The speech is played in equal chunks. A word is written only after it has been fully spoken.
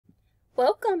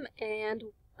Welcome, and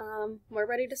we're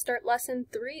ready to start lesson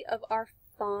 3 of our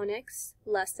phonics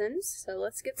lessons, so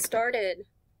let's get started.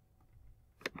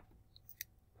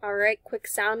 Alright, quick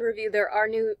sound review. There are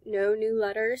no new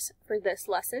letters for this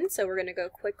lesson, so we're going to go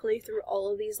quickly through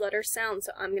all of these letter sounds.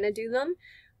 So I'm going to do them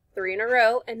 3 in a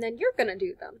row, and then you're going to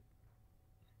do them.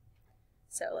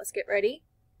 So let's get ready.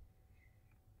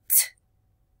 T.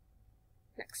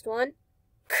 Next one.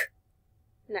 K.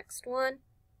 Next one.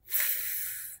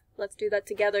 Let's do that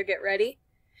together. Get ready.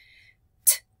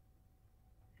 T.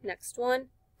 Next one.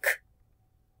 K.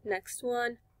 Next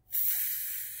one.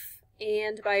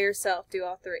 And by yourself, do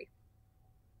all 3.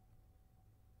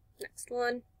 Next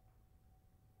one.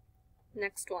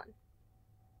 Next one.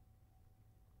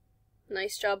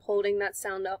 Nice job holding that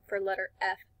sound up for letter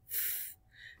F.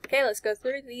 Okay, let's go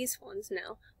through these ones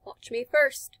now. Watch me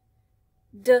first.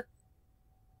 D.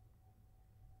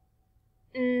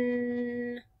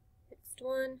 N. Next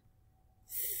one.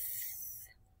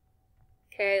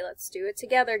 Okay, let's do it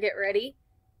together. Get ready.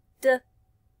 D.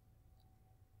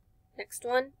 Next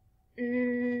one.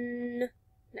 N.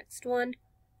 Next one.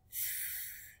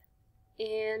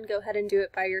 And go ahead and do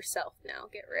it by yourself now.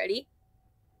 Get ready.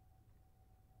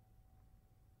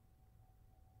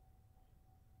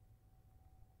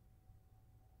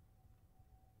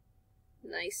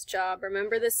 Nice job.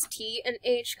 Remember, this T and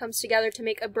H comes together to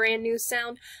make a brand new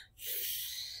sound.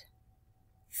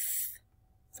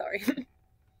 Sorry.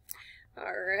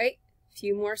 Alright, a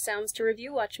few more sounds to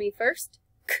review. Watch me first.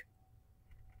 K.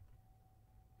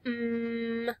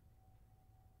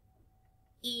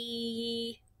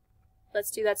 E.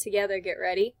 Let's do that together. Get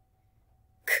ready.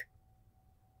 K.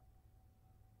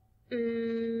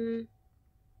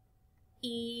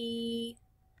 E.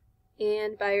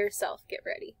 And by yourself. Get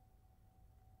ready.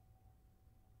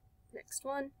 Next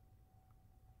one.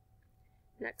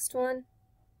 Next one.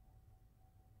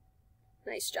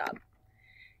 Nice job.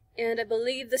 And I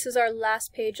believe this is our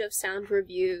last page of sound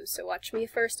review, so watch me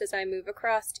first as I move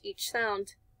across each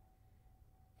sound.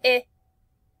 I.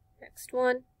 Next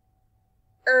one.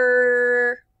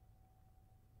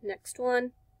 Next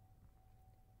one.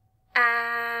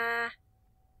 Ah.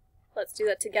 Let's do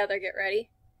that together. Get ready.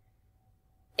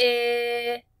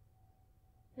 I.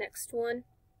 Next one.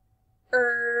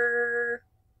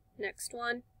 Next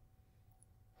one.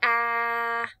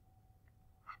 Ah.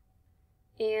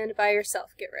 And by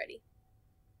yourself. Get ready.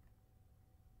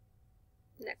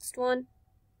 Next one.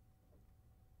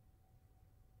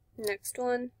 Next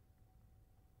one.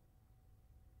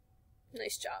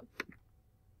 Nice job.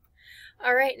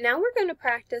 Alright, now we're going to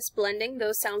practice blending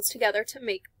those sounds together to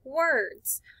make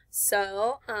words.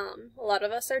 So, a lot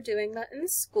of us are doing that in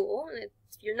school, and if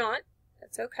you're not,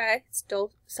 that's okay. It's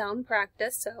still sound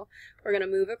practice, so we're going to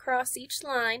move across each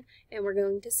line, and we're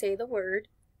going to say the word,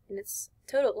 and it's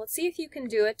total. Let's see if you can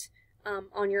do it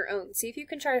on your own. See if you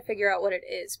can try to figure out what it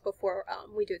is before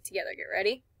we do it together. Get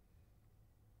ready?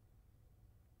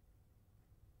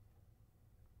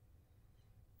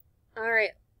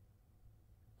 Alright.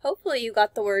 Hopefully you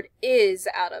got the word is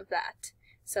out of that.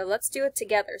 So let's do it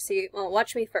together. See, well,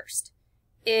 watch me first.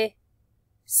 Is.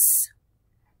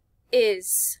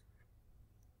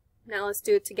 Now let's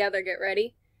do it together. Get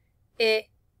ready.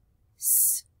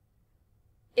 Is.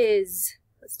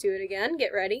 Let's do it again.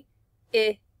 Get ready.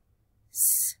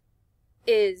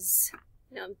 Is.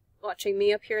 Now watching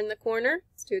me up here in the corner.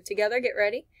 Let's do it together. Get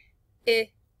ready.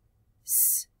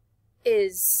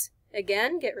 Is.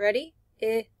 Again. Get ready.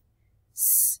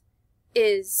 Is.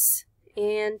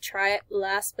 And try it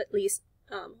last but least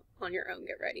on your own.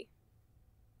 Get ready.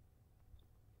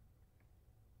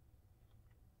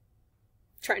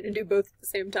 Trying to do both at the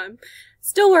same time.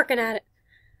 Still working at it.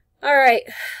 Alright.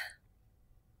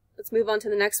 Let's move on to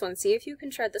the next one. See if you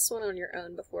can try this one on your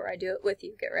own before I do it with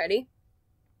you. Get ready.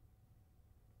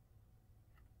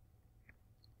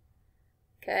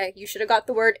 Okay, you should have got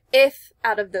the word if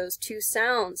out of those 2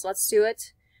 sounds. Let's do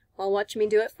it. Well, watch me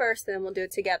do it first, then we'll do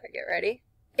it together. Get ready.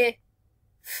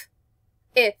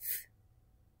 If.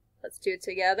 Let's do it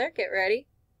together. Get ready.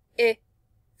 If.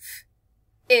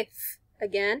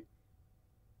 Again.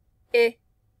 If.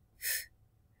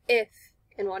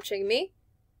 And watching me.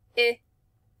 If.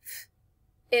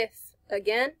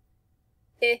 Again.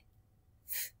 If.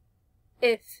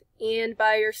 And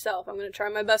by yourself. I'm going to try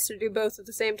my best to do both at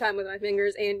the same time with my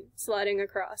fingers and sliding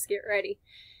across. Get ready.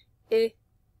 If.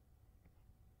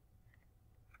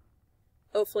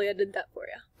 Hopefully I did that for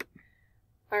you.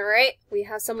 Alright, we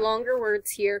have some longer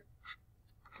words here.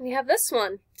 We have this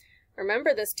one.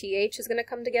 Remember, this TH is going to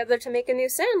come together to make a new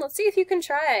sound. Let's see if you can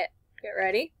try it. Get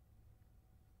ready.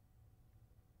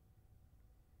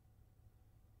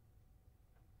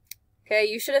 Okay,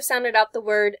 you should have sounded out the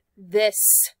word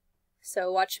this.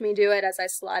 So watch me do it as I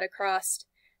slide across.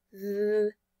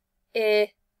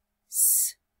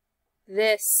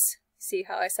 This. See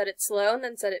how I said it slow and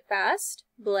then said it fast?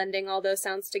 Blending all those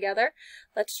sounds together.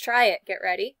 Let's try it. Get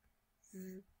ready.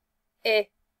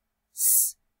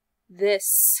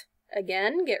 This.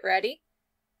 Again, get ready.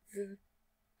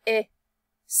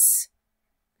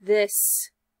 This.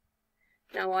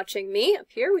 Now watching me up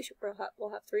here,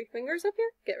 we'll have 3 fingers up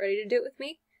here. Get ready to do it with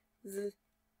me.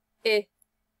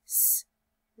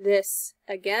 This.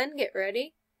 Again, get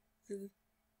ready.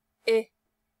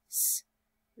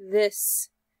 This.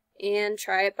 And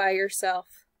try it by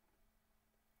yourself.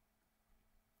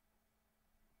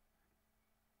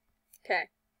 Okay.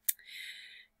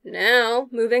 Now,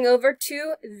 moving over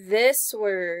to this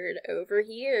word over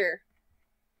here.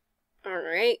 All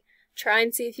right. Try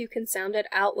and see if you can sound it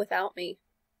out without me.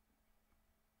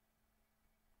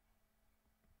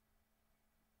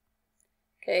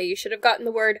 Okay, you should have gotten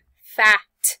the word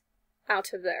fat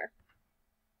out of there.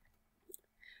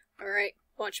 All right,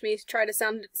 watch me try to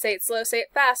say it slow, say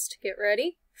it fast. Get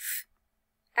ready.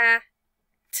 Fat.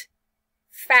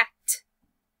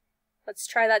 Let's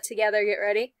try that together. Get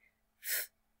ready.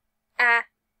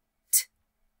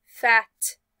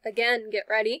 Fat. Again, get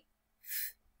ready.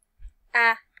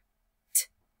 Fat.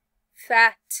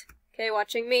 Okay,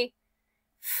 watching me.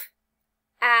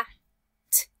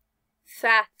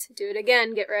 Fat. Do it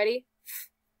again. Get ready.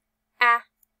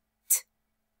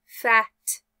 Fat.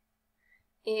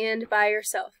 And by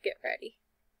yourself. Get ready.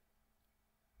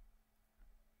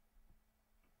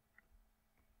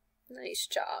 Nice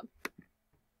job.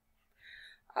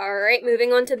 All right,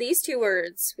 moving on to these 2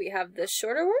 words. We have this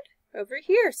shorter word over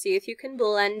here. See if you can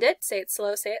blend it. Say it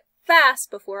slow, say it fast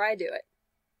before I do it.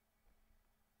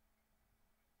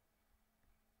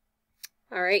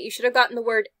 All right, you should have gotten the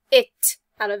word it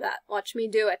out of that. Watch me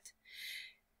do it.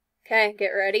 Okay,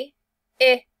 get ready.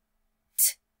 It.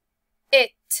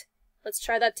 Let's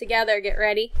try that together. Get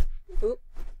ready. Oop,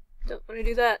 don't want to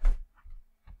do that.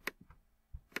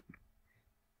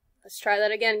 Let's try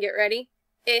that again. Get ready.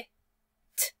 It.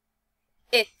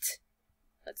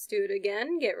 Let's do it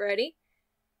again. Get ready.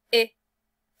 It.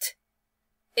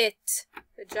 Good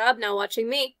job. Now watching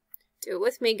me. Do it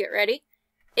with me. Get ready.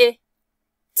 It.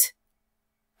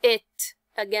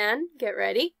 Again. Get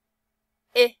ready.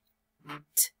 It.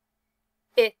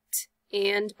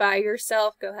 And by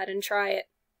yourself, go ahead and try it.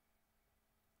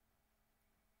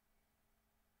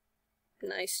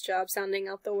 Nice job sounding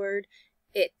out the word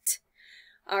it.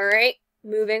 All right,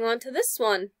 moving on to this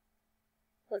one.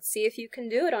 Let's see if you can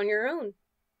do it on your own.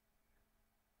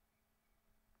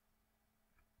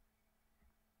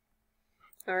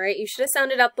 All right, you should have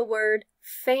sounded out the word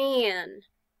fan.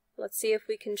 Let's see if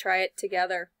we can try it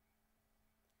together.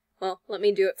 Well, let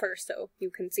me do it first so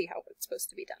you can see how it's supposed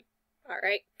to be done. All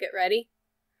right, get ready.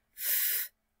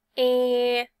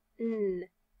 Fan.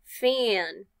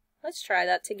 Let's try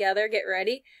that together. Get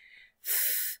ready.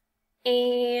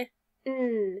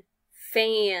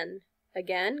 Fan.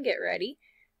 Again, get ready.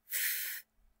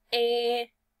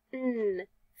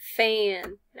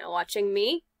 Fan. Now watching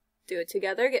me. Do it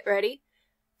together. Get ready.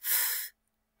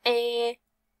 Fan.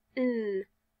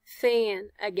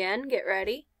 Again, get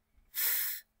ready.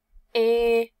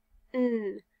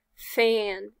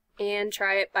 Fan. And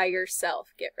try it by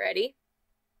yourself. Get ready.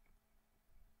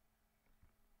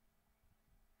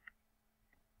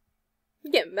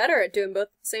 You're getting better at doing both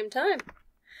at the same time.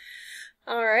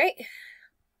 All right.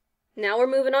 Now we're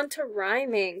moving on to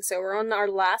rhyming. So we're on our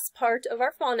last part of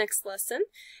our phonics lesson.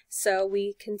 So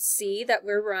we can see that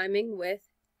we're rhyming with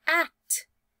at.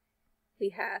 We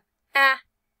have at,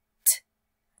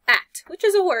 which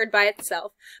is a word by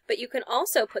itself, but you can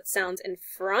also put sounds in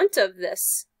front of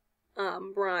this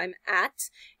rhyme at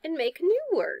and make new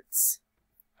words,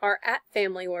 our at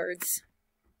family words.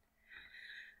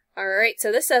 All right, so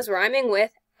this says rhyming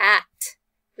with at.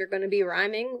 We're going to be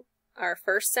rhyming our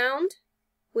first sound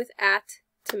with at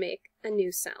to make a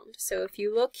new sound. So if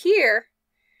you look here,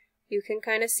 you can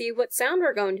kind of see what sound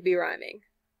we're going to be rhyming.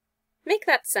 Make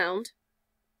that sound.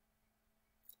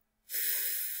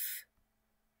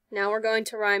 Now we're going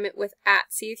to rhyme it with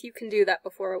at. See if you can do that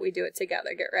before we do it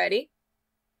together. Get ready.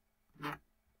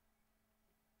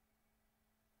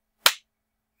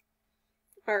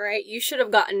 All right, you should have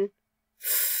gotten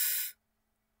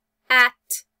at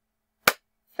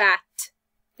fat.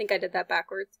 I think I did that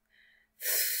backwards.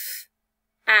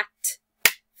 At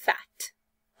fat.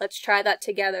 Let's try that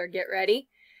together. Get ready.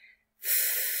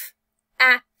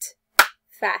 At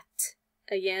fat.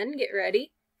 Again, get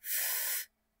ready.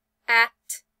 At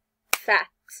fat.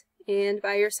 And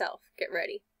by yourself. Get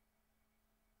ready.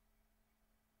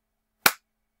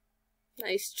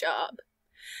 Nice job.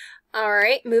 All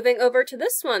right, moving over to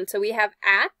this one. So we have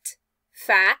at,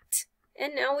 fat,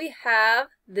 and now we have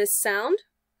this sound.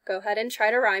 Go ahead and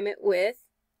try to rhyme it with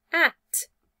at.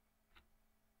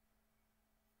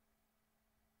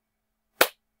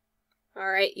 All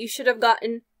right, you should have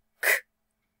gotten k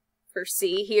for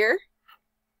C here.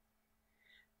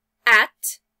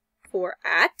 At for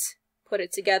at. Put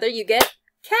it together, you get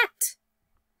cat.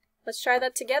 Let's try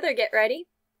that together. Get ready.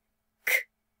 K,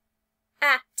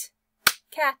 at,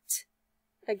 cat.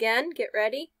 Again, get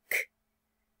ready. K,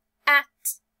 at,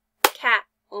 cat.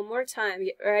 One more time.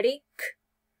 Get ready. K,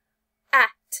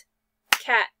 at,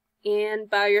 cat. And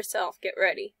by yourself. Get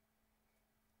ready.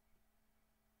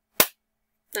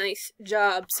 Nice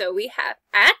job. So we have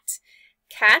at,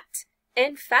 cat,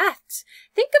 and fat.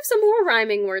 Think of some more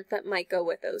rhyming words that might go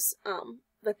with those,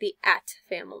 with the at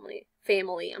family.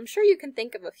 I'm sure you can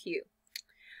think of a few.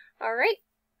 All right.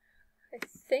 I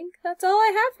think that's all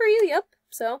I have for you. Yep.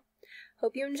 So,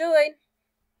 hope you enjoyed.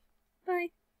 Bye.